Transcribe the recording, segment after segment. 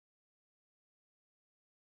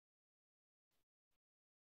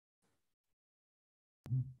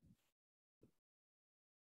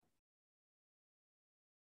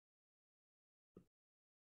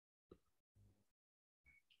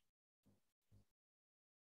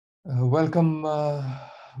Welcome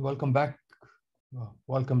back.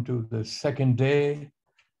 Welcome to the second day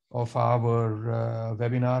of our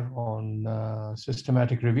webinar on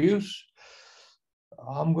systematic reviews.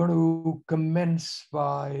 I'm going to commence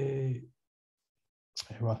by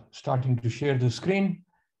starting to share the screen.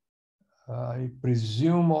 I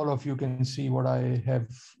presume all of you can see what I have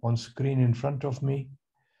on screen in front of me.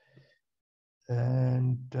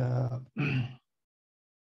 And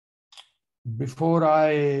before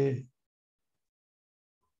I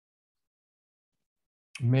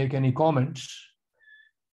make any comments,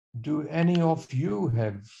 do any of you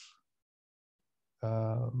have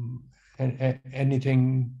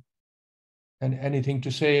anything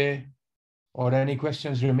to say or any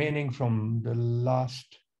questions remaining from the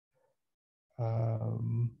last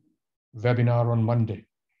webinar on Monday?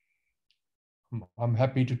 I'm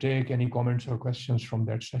happy to take any comments or questions from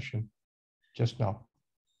that session just now.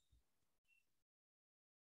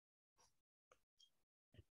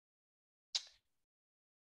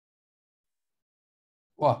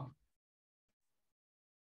 Well,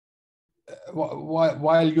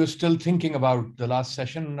 while you're still thinking about the last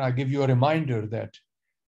session, I'll give you a reminder that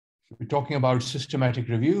we're talking about systematic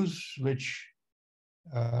reviews, which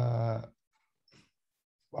are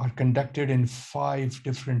conducted in 5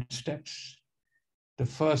 different steps. The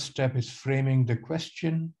first step is framing the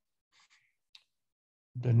question.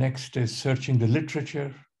 The next is searching the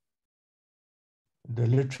literature. The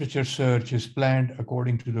literature search is planned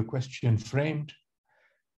according to the question framed.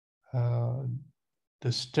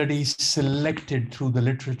 The studies selected through the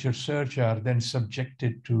literature search are then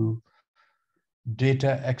subjected to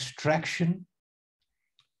data extraction.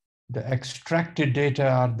 The extracted data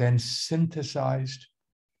are then synthesized.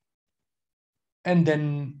 And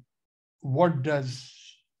then what does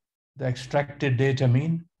the extracted data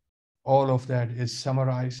mean? All of that is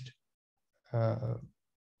summarized.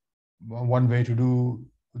 One way to do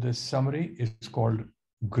this summary is called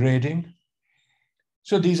grading.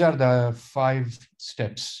 So these are the 5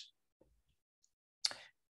 steps.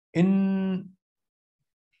 In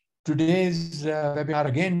today's webinar,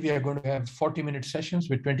 again, we are going to have 40-minute sessions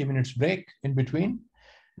with 20 minutes break in between.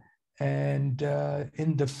 And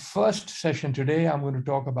in the first session today, I'm going to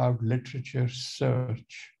talk about literature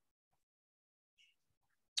search.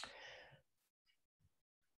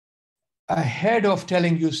 Ahead of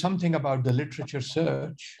telling you something about the literature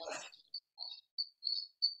search,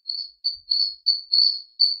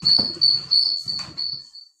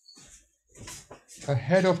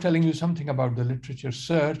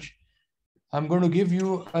 I'm going to give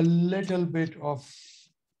you a little bit of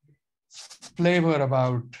flavor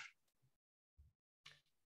about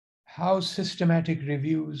how systematic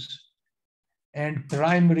reviews and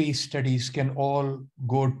primary studies can all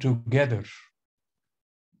go together.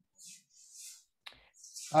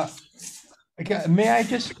 Okay, may I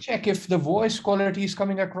just check if the voice quality is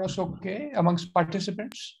coming across okay amongst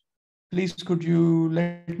participants? Please, could you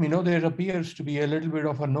let me know? There appears to be a little bit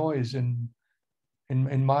of a noise in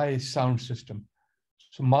my sound system.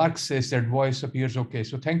 So Mark says that voice appears okay.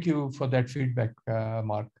 So thank you for that feedback,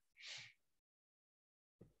 Mark.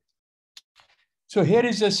 So here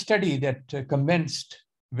is a study that commenced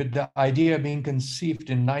with the idea being conceived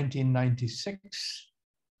in 1996.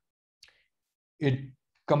 It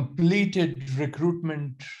completed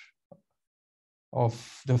recruitment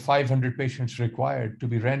of the 500 patients required to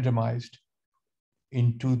be randomized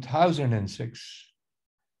in 2006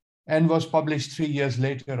 and was published 3 years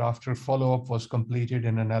later after follow-up was completed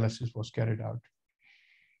and analysis was carried out.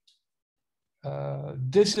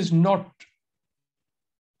 This is not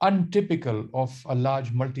untypical of a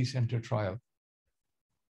large multi-center trial.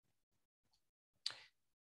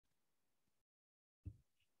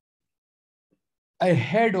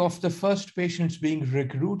 Ahead of the first patients being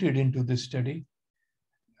recruited into this study,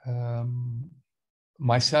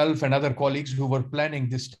 myself and other colleagues who were planning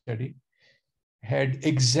this study had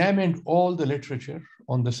examined all the literature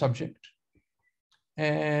on the subject.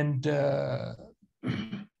 And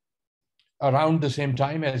around the same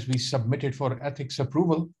time as we submitted for ethics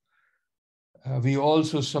approval, we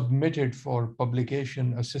also submitted for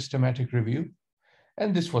publication a systematic review,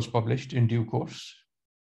 and this was published in due course.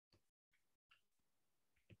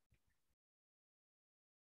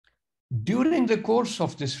 During the course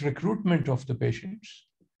of this recruitment of the patients,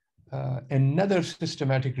 another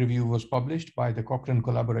systematic review was published by the Cochrane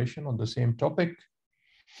collaboration on the same topic.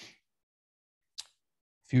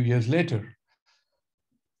 A few years later,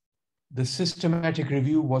 the systematic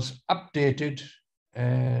review was updated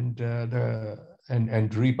and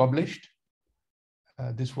republished.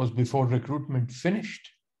 This was before recruitment finished.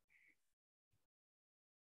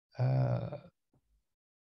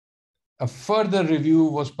 A further review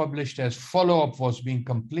was published as follow-up was being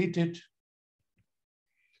completed.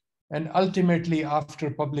 And ultimately,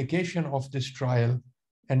 after publication of this trial,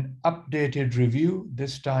 an updated review,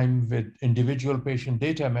 this time with individual patient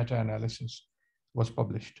data meta-analysis, was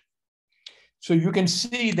published. So you can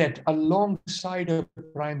see that alongside a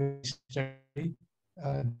primary study,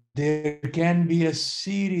 there can be a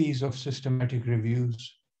series of systematic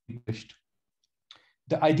reviews published.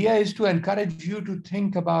 The idea is to encourage you to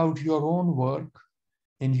think about your own work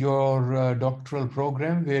in your doctoral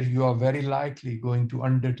program, where you are very likely going to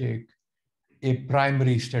undertake a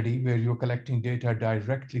primary study where you're collecting data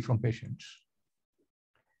directly from patients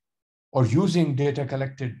or using data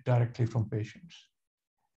collected directly from patients.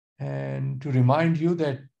 And to remind you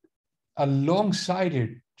that alongside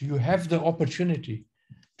it, you have the opportunity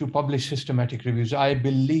to publish systematic reviews. I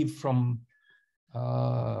believe from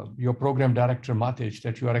your program director, Matej,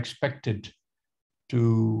 that you are expected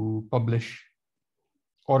to publish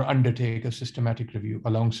or undertake a systematic review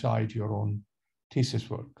alongside your own thesis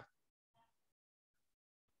work.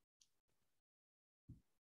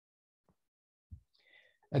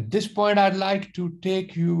 At this point, I'd like to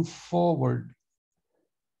take you forward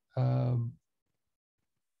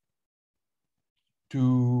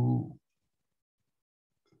to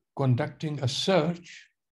conducting a search.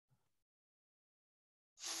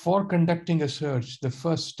 For conducting a search, the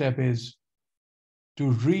first step is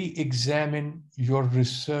to re-examine your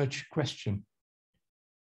research question.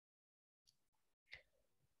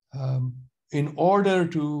 In order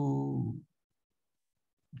to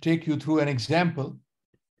take you through an example,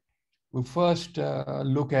 we'll first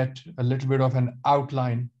look at a little bit of an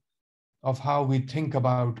outline of how we think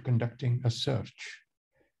about conducting a search.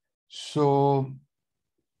 So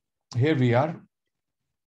here we are.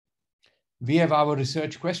 We have our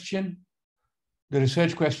research question. The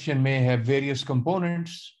research question may have various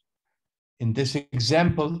components. In this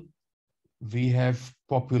example, we have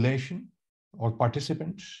population or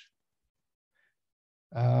participants.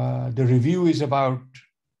 The review is about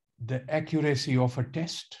the accuracy of a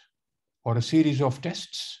test or a series of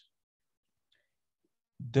tests.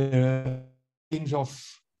 The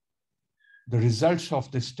results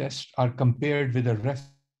of this test are compared with a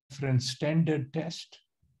reference standard test.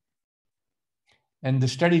 And the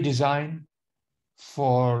study design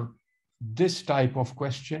for this type of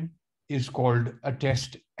question is called a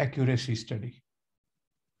test accuracy study.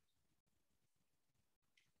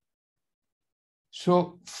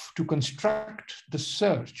 So to construct the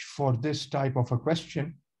search for this type of a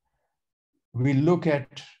question, we look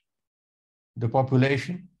at the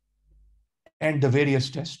population and the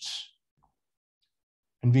various tests,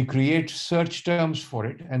 and we create search terms for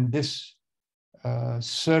it. And this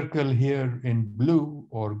circle here in blue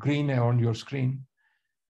or green on your screen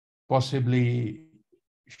possibly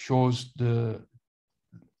shows the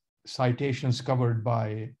citations covered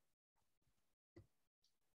by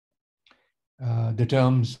the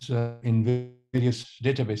terms in various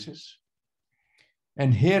databases.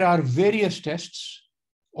 And here are various tests.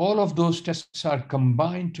 All of those tests are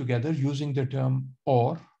combined together using the term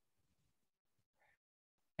OR.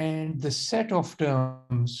 And the set of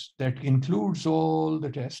terms that includes all the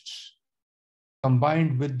tests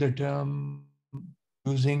combined with the term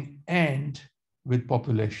using AND with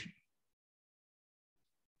population.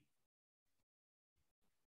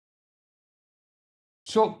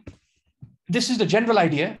 So this is the general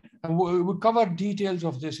idea, and we'll cover details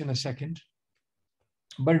of this in a second.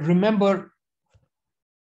 But remember,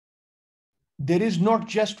 there is not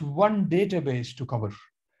just one database to cover.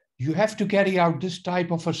 You have to carry out this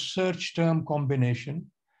type of a search term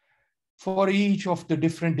combination for each of the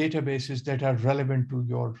different databases that are relevant to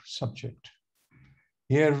your subject.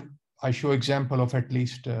 Here, I show example of at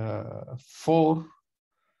least 4.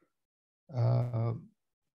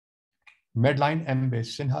 Medline,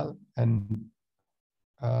 Embase, Sinhal, and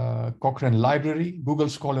Cochrane Library. Google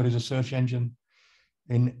Scholar is a search engine.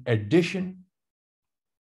 In addition,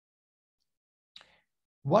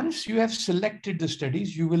 once you have selected the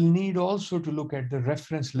studies, you will need also to look at the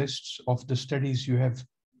reference lists of the studies you have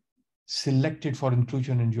selected for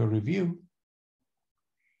inclusion in your review.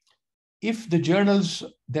 If the journals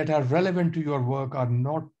that are relevant to your work are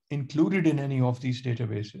not included in any of these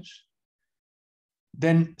databases,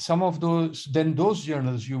 then those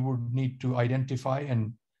journals you would need to identify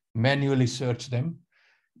and manually search them.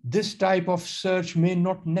 This type of search may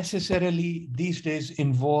not necessarily these days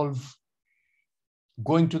involve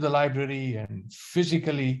going to the library and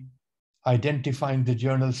physically identifying the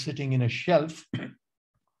journal sitting in a shelf.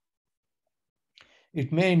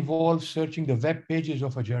 It may involve searching the web pages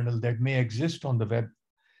of a journal that may exist on the web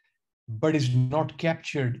but is not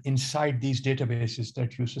captured inside these databases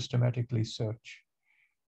that you systematically search.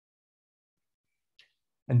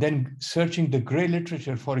 And then searching the gray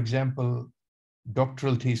literature, for example,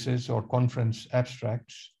 doctoral thesis or conference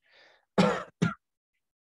abstracts.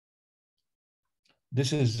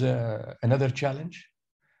 This is another challenge.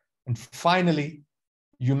 And finally,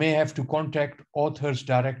 you may have to contact authors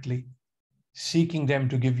directly, seeking them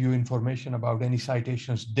to give you information about any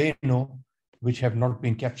citations they know which have not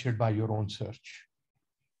been captured by your own search.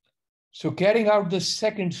 So carrying out the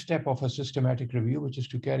second step of a systematic review, which is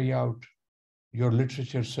to carry out your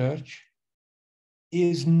literature search,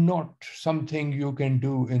 is not something you can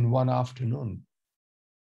do in one afternoon.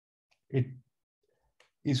 It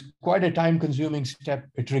is quite a time-consuming step.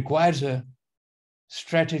 It requires a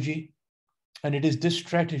strategy, and it is this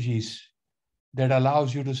strategies that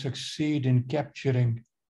allows you to succeed in capturing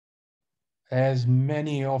as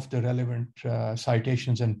many of the relevant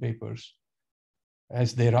citations and papers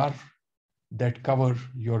as there are that cover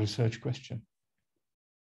your research question.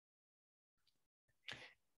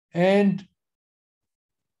 And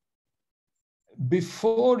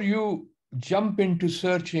before you jump into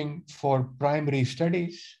searching for primary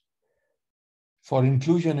studies for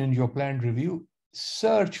inclusion in your planned review,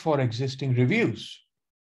 search for existing reviews.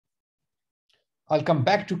 I'll come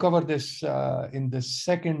back to cover this in the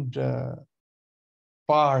second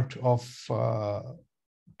part of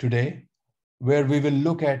today, where we will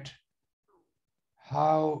look at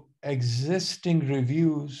how existing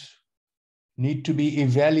reviews need to be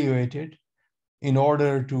evaluated in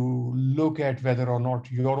order to look at whether or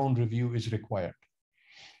not your own review is required.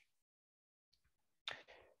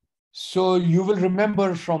 So you will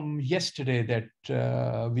remember from yesterday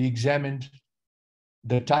that we examined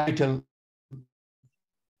the title,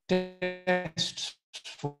 Tests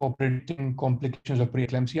for Predicting Complications of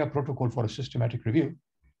Preeclampsia, Protocol for a Systematic Review.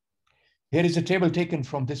 Here is a table taken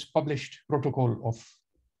from this published protocol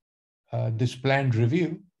of this planned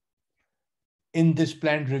review. In this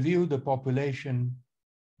planned review, the population,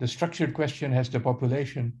 the structured question has the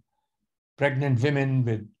population, pregnant women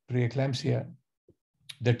with preeclampsia.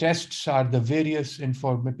 The tests are the various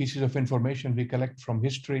pieces of information we collect from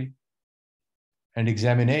history and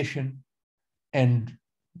examination, and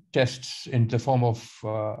tests in the form of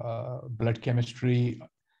blood chemistry,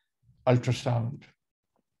 ultrasound,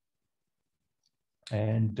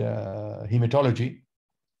 and hematology.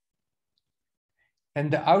 And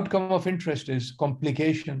the outcome of interest is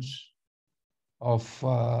complications of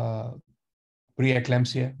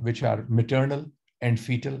preeclampsia, which are maternal and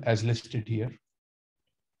fetal, as listed here.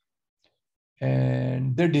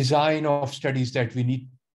 And the design of studies that we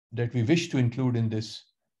wish to include in this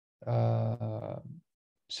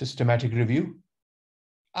systematic review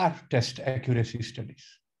are test accuracy studies.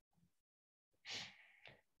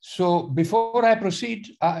 So before I proceed,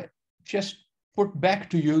 I just put back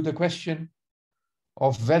to you the question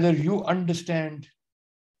of whether you understand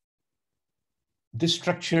this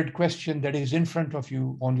structured question that is in front of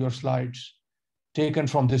you on your slides, taken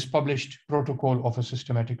from this published protocol of a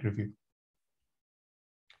systematic review.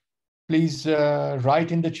 Please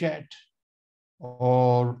write in the chat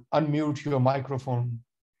or unmute your microphone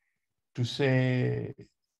to say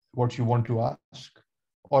what you want to ask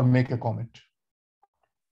or make a comment.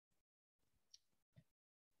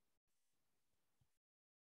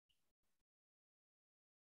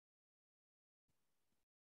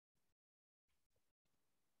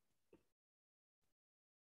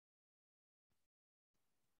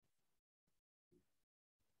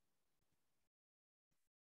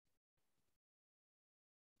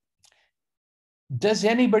 Does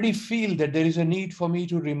anybody feel that there is a need for me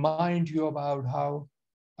to remind you about how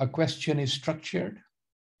a question is structured?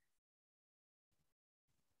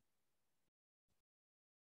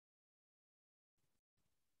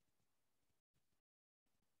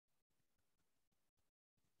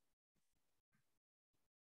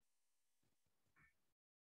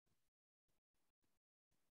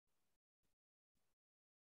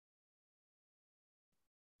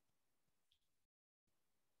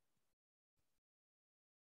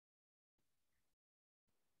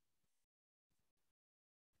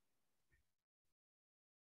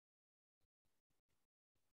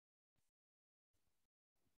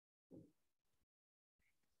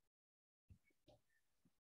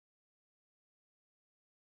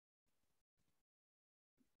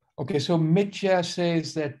 Okay, so Mitya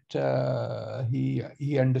says that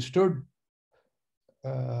he understood,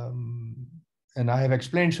 and I have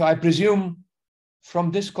explained. So I presume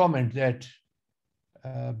from this comment that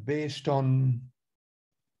based on,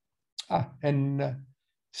 and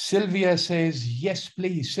Sylvia says, yes,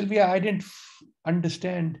 please. Sylvia, I didn't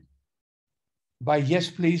understand By yes,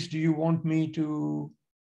 please, do you want me to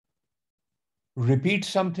repeat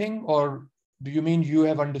something, or do you mean you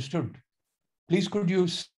have understood? Please, could you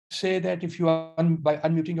say that if you are by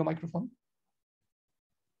unmuting your microphone?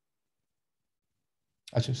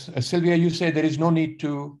 Sylvia, you say there is no need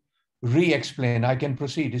to re-explain. I can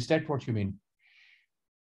proceed. Is that what you mean?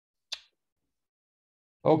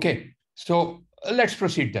 Okay, so let's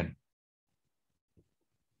proceed then.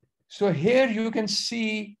 So here you can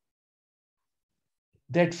see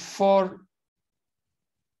that for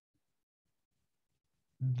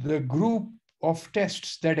the group of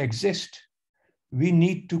tests that exist, we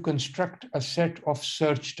need to construct a set of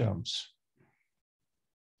search terms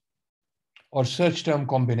or search term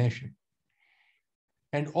combination.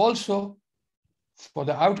 And also for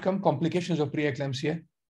the outcome complications of preeclampsia,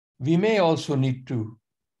 we may also need to,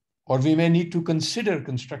 or we may need to consider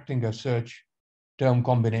constructing a search term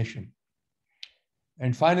combination.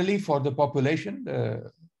 And finally, for the population,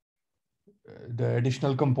 the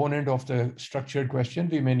additional component of the structured question,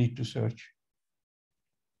 we may need to search.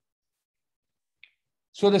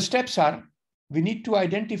 So the steps are, we need to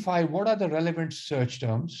identify what are the relevant search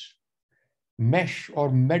terms. MESH or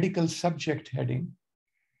medical subject heading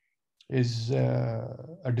is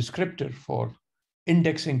a descriptor for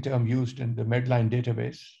indexing term used in the Medline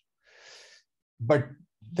database. But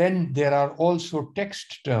then there are also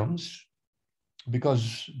text terms,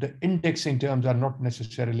 because the indexing terms are not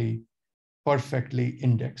necessarily perfectly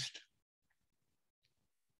indexed.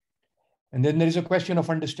 And then there is a question of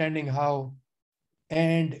understanding how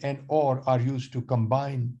and or are used to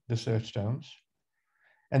combine the search terms.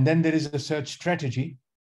 And then there is a search strategy.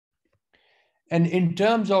 And in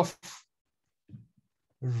terms of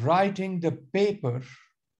writing the paper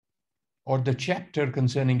or the chapter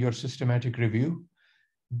concerning your systematic review,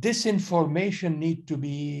 this information needs to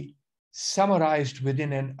be summarized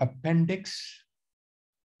within an appendix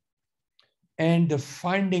and the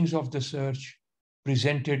findings of the search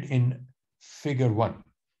presented in figure 1.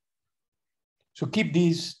 So keep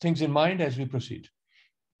these things in mind as we proceed.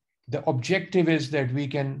 The objective is that we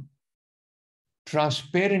can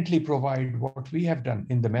transparently provide what we have done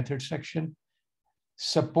in the method section,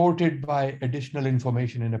 supported by additional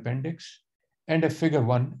information in appendix and a figure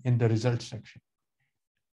 1 in the results section.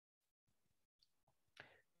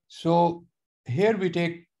 So here we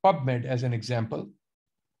take PubMed as an example.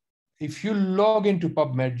 If you log into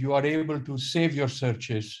PubMed, you are able to save your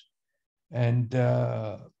searches. And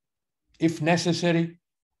if necessary,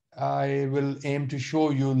 I will aim to show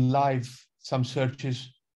you live some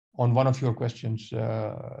searches on one of your questions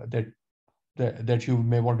that you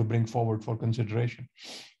may want to bring forward for consideration.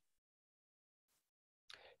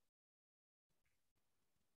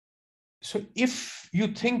 So if you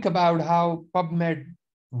think about how PubMed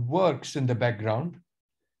works in the background,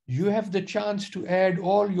 you have the chance to add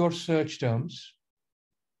all your search terms.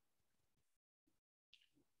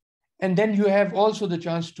 And then you have also the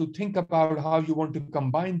chance to think about how you want to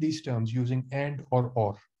combine these terms using and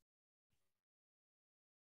or.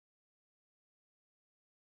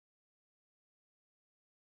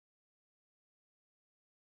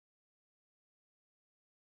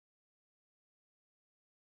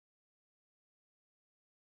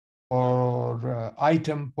 Or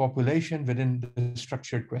item population within the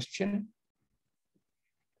structured question.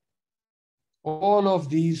 All of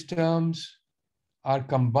these terms are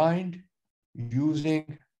combined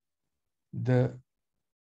using the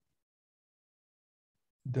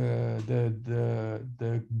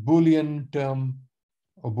Boolean term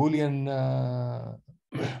or Boolean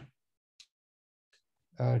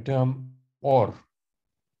term or.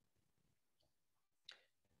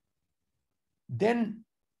 Then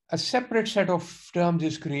a separate set of terms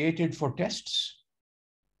is created for tests,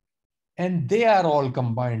 and they are all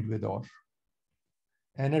combined with or.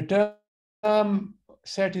 And a term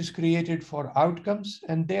set is created for outcomes,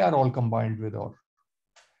 and they are all combined with or.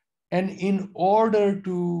 And in order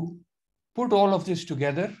to put all of this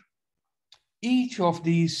together, each of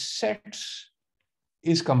these sets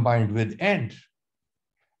is combined with and.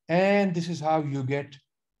 And this is how you get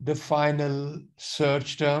the final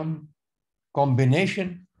search term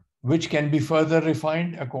combination, which can be further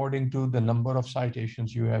refined according to the number of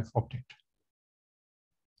citations you have obtained.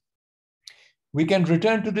 We can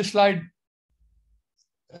return to this slide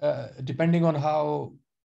depending on how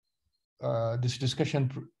this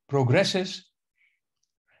discussion progresses.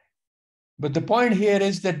 But the point here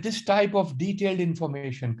is that this type of detailed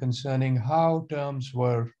information concerning how terms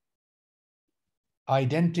were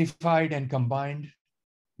identified and combined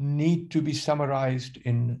need to be summarized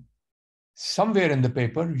in somewhere in the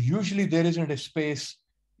paper. Usually there isn't a space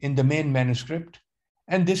in the main manuscript,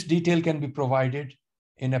 And this detail can be provided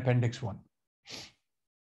in Appendix 1.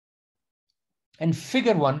 And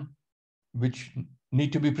Figure 1, which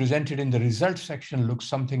need to be presented in the results section, looks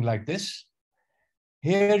something like this.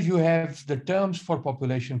 Here you have the terms for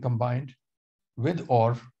population combined with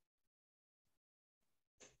or,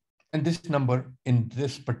 and this number in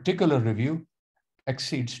this particular review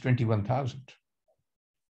exceeds 21,000.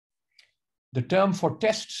 The term for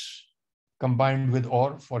tests combined with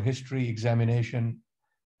or for history, examination,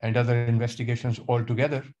 and other investigations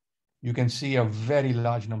altogether, you can see a very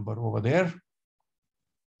large number over there.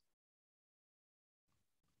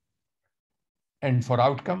 And for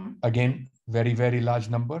outcome, again, very, very large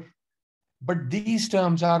number. But these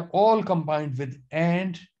terms are all combined with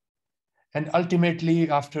and ultimately,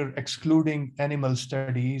 after excluding animal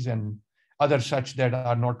studies and other such that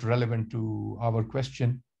are not relevant to our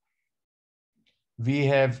question, we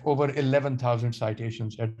have over 11,000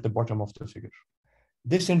 citations at the bottom of the figure.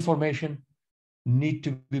 This information need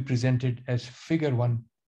to be presented as Figure 1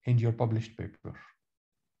 in your published paper.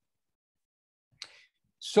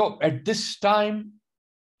 So at this time,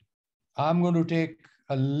 I'm going to take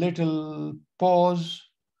a little pause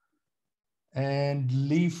and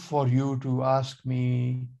leave for you to ask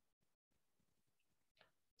me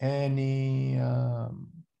any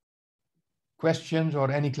questions or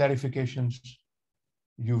any clarifications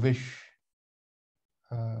you wish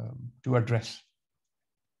to address.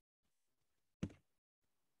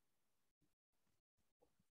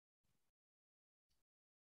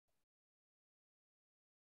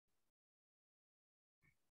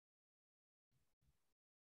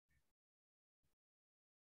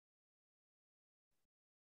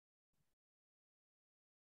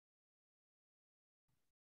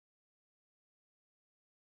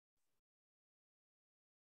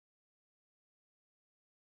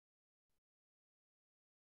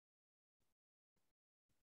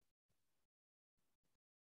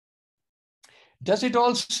 Does it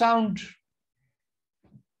all sound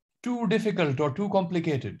too difficult or too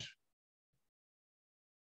complicated?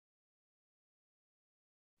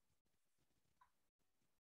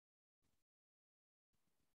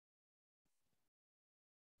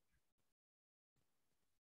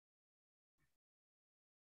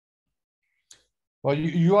 Well,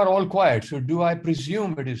 you are all quiet, so do I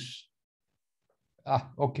presume it is?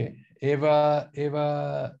 Okay. Eva,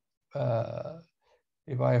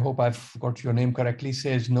 I hope I've got your name correctly,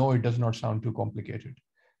 says, no, it does not sound too complicated.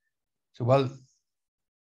 So, well,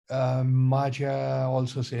 Maja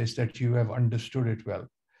also says that you have understood it well.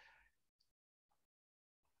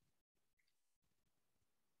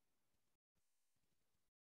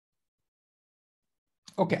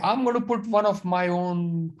 Okay, I'm going to put one of my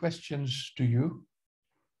own questions to you.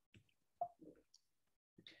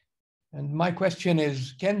 And my question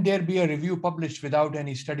is, can there be a review published without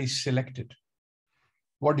any studies selected?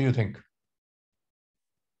 What do you think?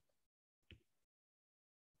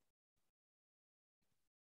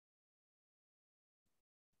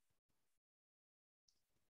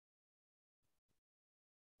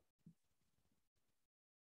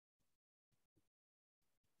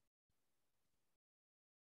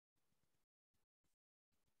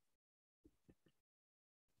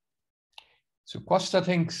 So Costa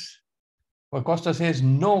thinks, well, Costa says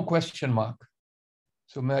no question mark.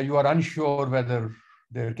 So you are unsure whether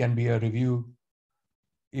there can be a review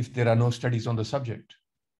if there are no studies on the subject.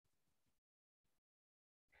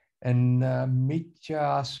 And Mitya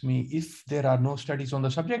asked me if there are no studies on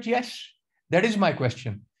the subject. Yes, that is my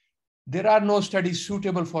question. There are no studies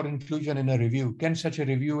suitable for inclusion in a review. Can such a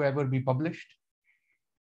review ever be published?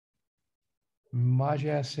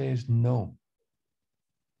 Maja says no.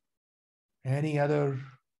 Any other?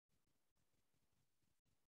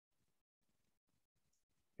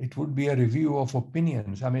 It would be a review of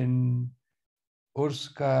opinions. I mean,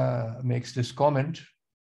 Urska makes this comment.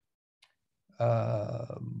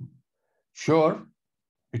 Sure,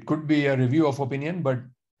 it could be a review of opinion, but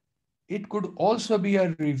it could also be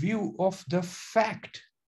a review of the fact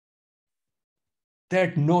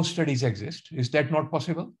that no studies exist. Is that not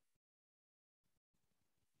possible?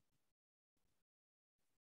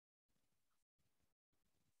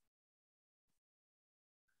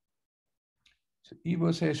 So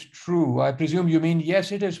Ivo says, true. I presume you mean,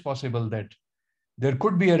 yes, it is possible that there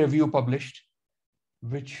could be a review published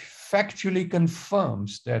which factually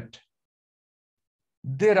confirms that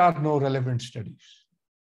there are no relevant studies.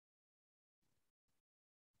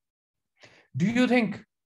 Do you think,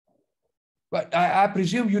 but I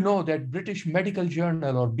presume you know that British Medical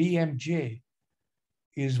Journal, or BMJ,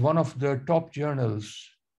 is one of the top journals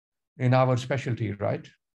in our specialty, right?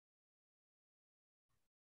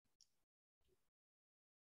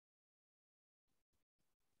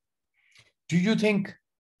 Do you think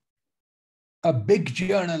a big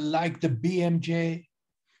journal like the BMJ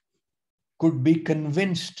could be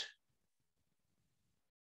convinced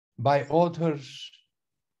by authors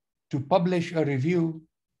to publish a review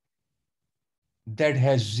that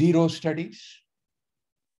has 0 studies?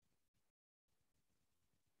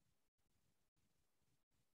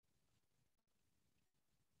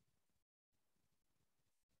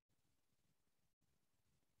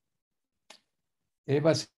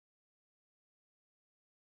 Eva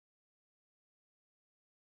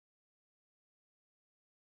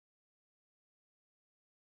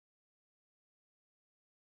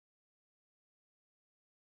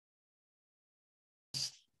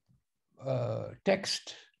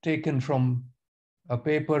text taken from a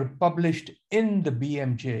paper published in the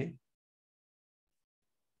BMJ.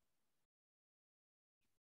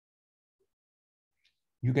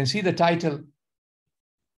 You can see the title.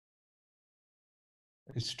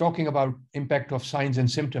 It's talking about impact of signs and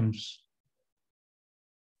symptoms,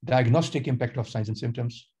 diagnostic impact of signs and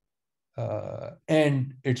symptoms.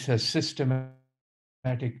 And it's a systematic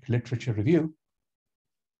literature review.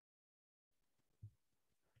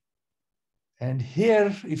 And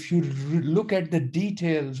here, if you look at the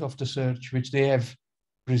details of the search, which they have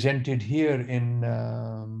presented here in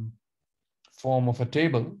form of a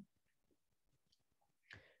table,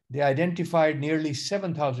 they identified nearly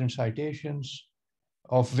 7,000 citations,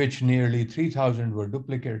 of which nearly 3,000 were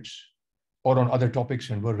duplicates or on other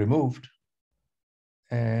topics and were removed.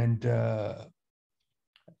 And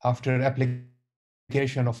after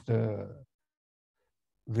application of the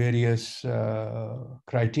various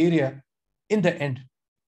criteria, in the end,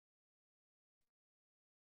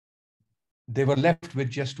 they were left with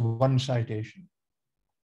just 1 citation.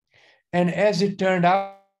 And as it turned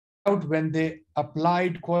out, when they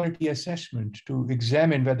applied quality assessment to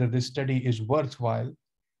examine whether this study is worthwhile,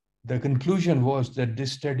 the conclusion was that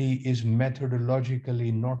this study is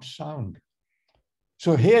methodologically not sound.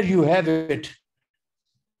 So here you have it,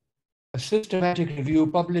 a systematic review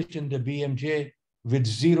published in the BMJ with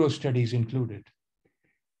 0 studies included.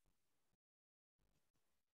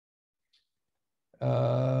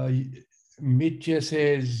 Mitya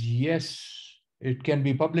says, yes, it can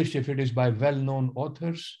be published if it is by well-known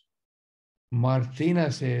authors.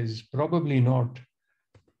 Martina says, probably not,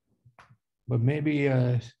 but maybe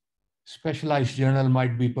a specialized journal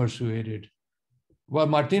might be persuaded. Well,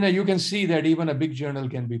 Martina, you can see that even a big journal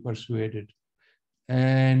can be persuaded.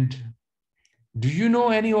 And do you know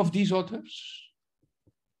any of these authors?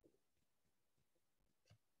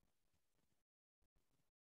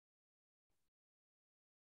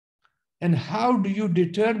 And how do you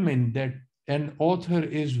determine that an author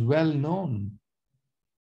is well known?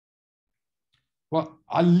 Well,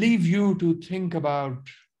 I'll leave you to think about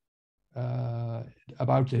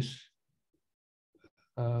this.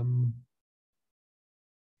 And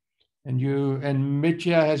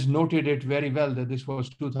Mitya has noted it very well that this was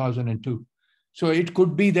 2002. So it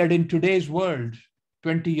could be that in today's world,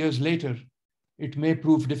 20 years later, it may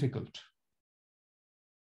prove difficult.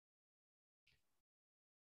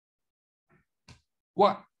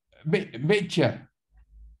 What, Mitya,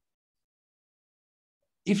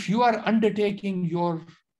 if you are undertaking your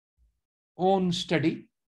own study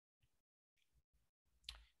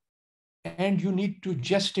and you need to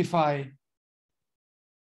justify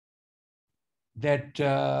that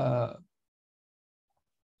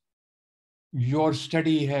your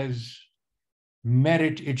study has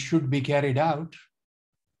merit, it should be carried out,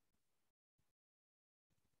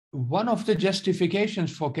 one of the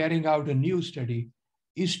justifications for carrying out a new study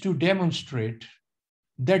is to demonstrate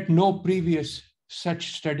that no previous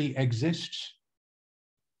such study exists.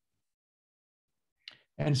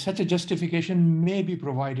 And such a justification may be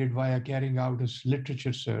provided via carrying out a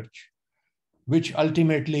literature search, which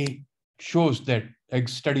ultimately shows that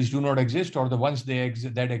studies do not exist, or the ones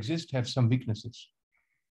that exist have some weaknesses.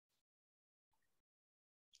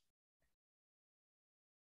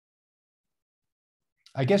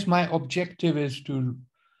 I guess my objective is to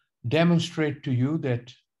demonstrate to you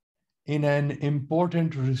that in an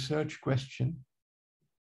important research question,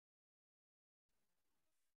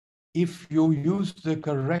 if you use the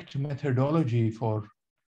correct methodology for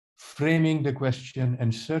framing the question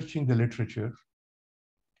and searching the literature,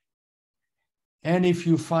 and if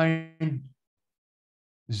you find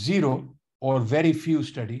 0 or very few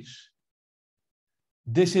studies,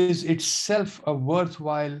 this is itself a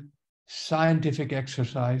worthwhile scientific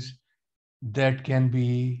exercise that can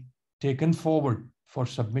be taken forward for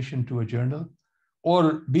submission to a journal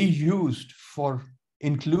or be used for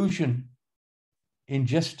inclusion in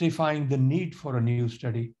justifying the need for a new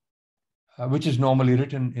study which is normally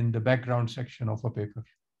written in the background section of a paper.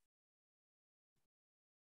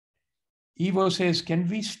 Ivo says, can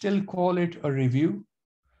we still call it a review,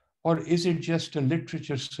 or is it just a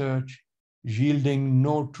literature search yielding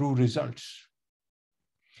no true results?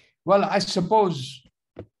 Well, I suppose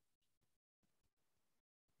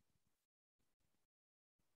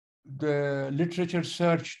the literature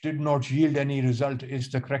search did not yield any result is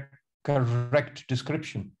the correct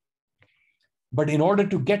description. But in order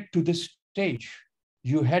to get to this stage,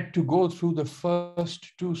 you had to go through the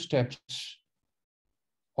first two steps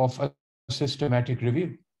of a systematic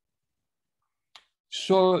review.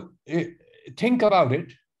 So think about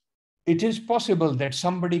it. It is possible that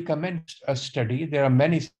somebody commenced a study. There are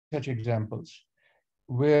many such examples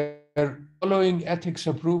where, following ethics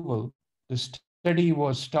approval, the study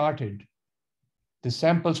was started. The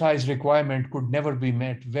sample size requirement could never be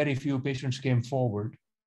met. Very few patients came forward.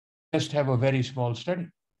 Just have a very small study.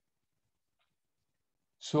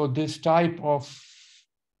 So this type of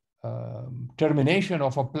termination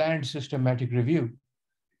of a planned systematic review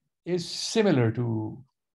is similar to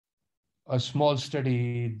a small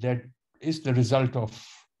study that is the result of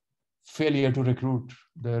failure to recruit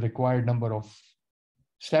the required number of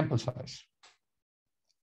sample size.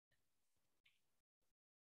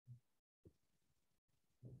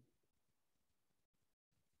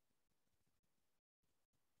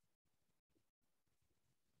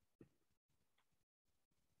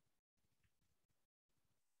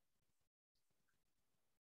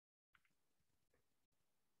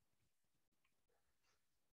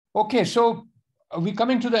 Okay, so we're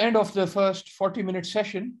coming to the end of the first 40-minute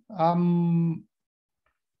session. I'm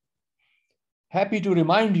happy to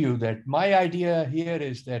remind you that my idea here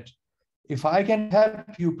is that if I can help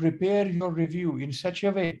you prepare your review in such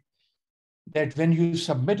a way that when you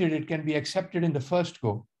submit it, it can be accepted in the first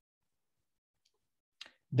go,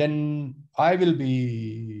 then I will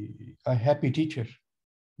be a happy teacher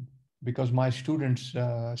because my students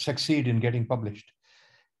succeed in getting published.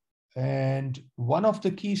 And one of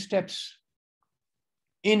the key steps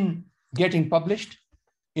in getting published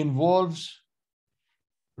involves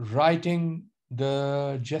writing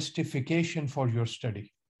the justification for your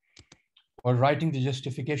study or writing the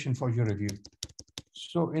justification for your review.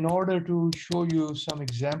 So in order to show you some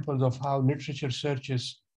examples of how literature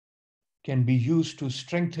searches can be used to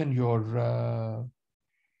strengthen your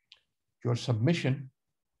submission,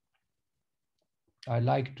 I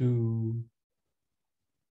like to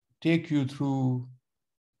take you through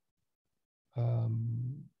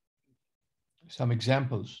some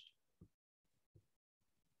examples.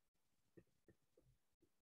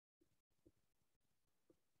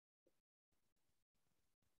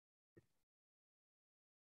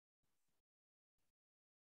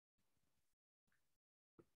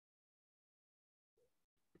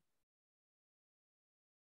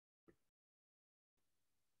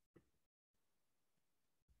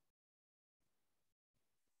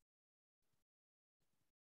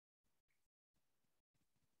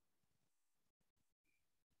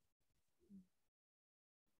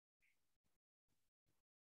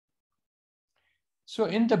 So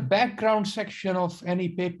in the background section of any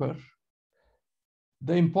paper,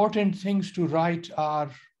 the important things to write are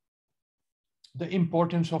the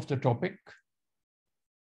importance of the topic,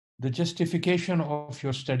 the justification of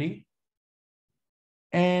your study,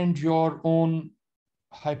 and your own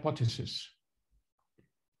hypothesis.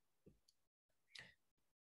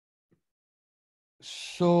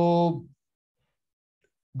 So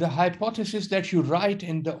the hypothesis that you write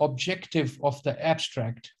in the objective of the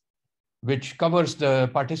abstract, which covers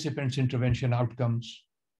the participants' intervention outcomes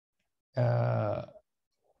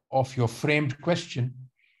of your framed question,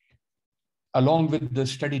 along with the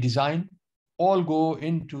study design, all go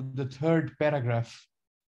into the third paragraph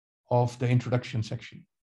of the introduction section.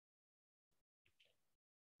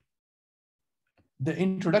 The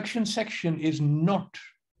introduction section is not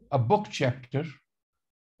a book chapter.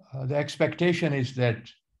 The expectation is that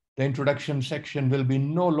the introduction section will be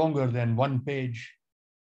no longer than 1 page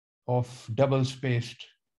of double-spaced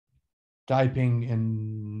typing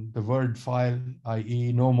in the Word file,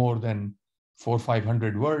 i.e. no more than 400 or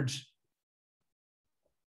 500 words.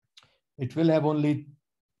 It will have only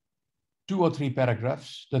 2 or 3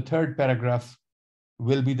 paragraphs. The third paragraph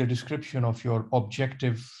will be the description of your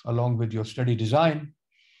objective along with your study design.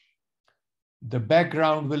 The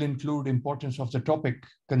background will include importance of the topic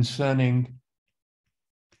concerning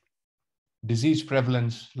disease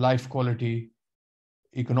prevalence, life quality,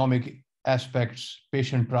 economic aspects,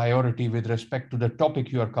 patient priority with respect to the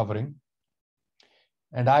topic you are covering.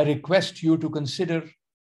 And I request you to consider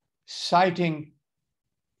citing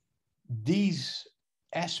these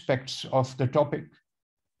aspects of the topic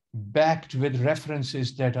backed with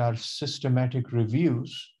references that are systematic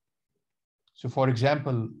reviews. So for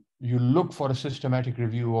example, you look for a systematic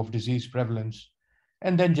review of disease prevalence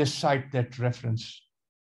and then just cite that reference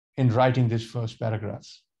in writing this first paragraph.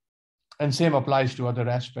 And same applies to other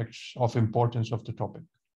aspects of importance of the topic.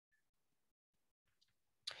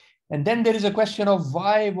 And then there is a question of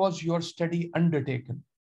why was your study undertaken?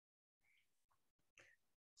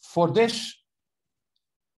 For this,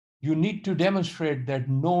 you need to demonstrate that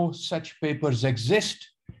no such papers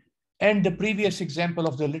exist. And the previous example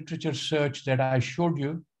of the literature search that I showed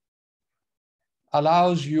you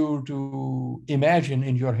allows you to imagine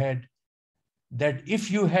in your head that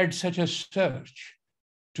if you had such a search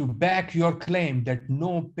to back your claim that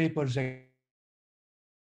no papers exist,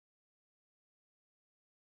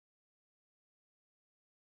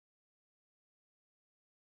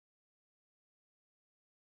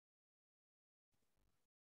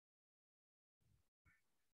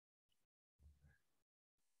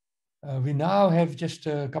 we now have just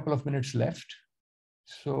a couple of minutes left.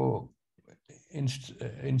 So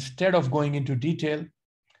instead of going into detail,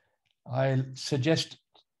 I'll suggest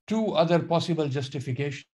two other possible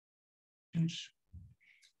justifications.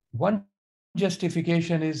 One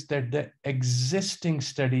justification is that the existing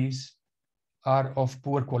studies are of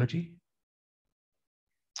poor quality.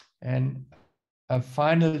 And a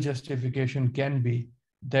final justification can be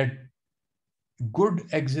that good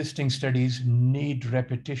existing studies need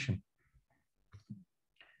repetition.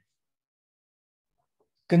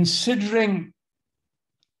 Considering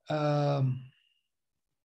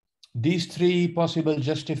these three possible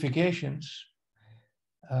justifications,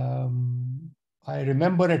 I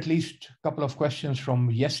remember at least a couple of questions from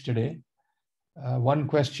yesterday. One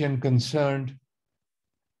question concerned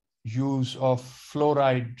use of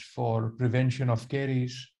fluoride for prevention of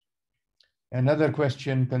caries. Another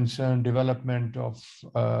question concerned development of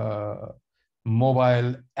a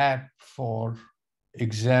mobile app for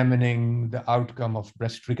examining the outcome of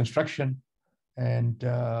breast reconstruction. And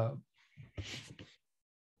there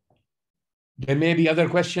may be other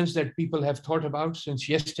questions that people have thought about since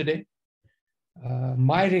yesterday.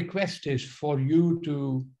 My request is for you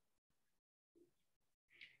to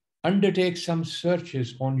undertake some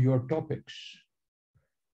searches on your topics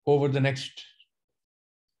over the next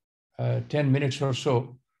 10 minutes or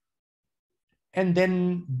so, and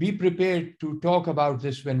then be prepared to talk about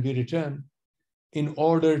this when we return in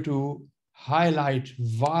order to highlight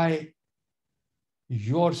why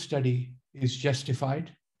your study is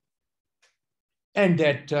justified and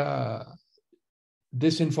that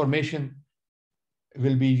this information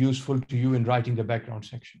will be useful to you in writing the background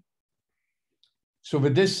section. So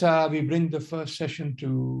with this, we bring the first session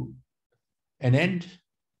to an end,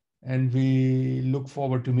 and we look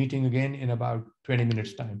forward to meeting again in about 20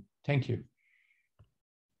 minutes' time. Thank you.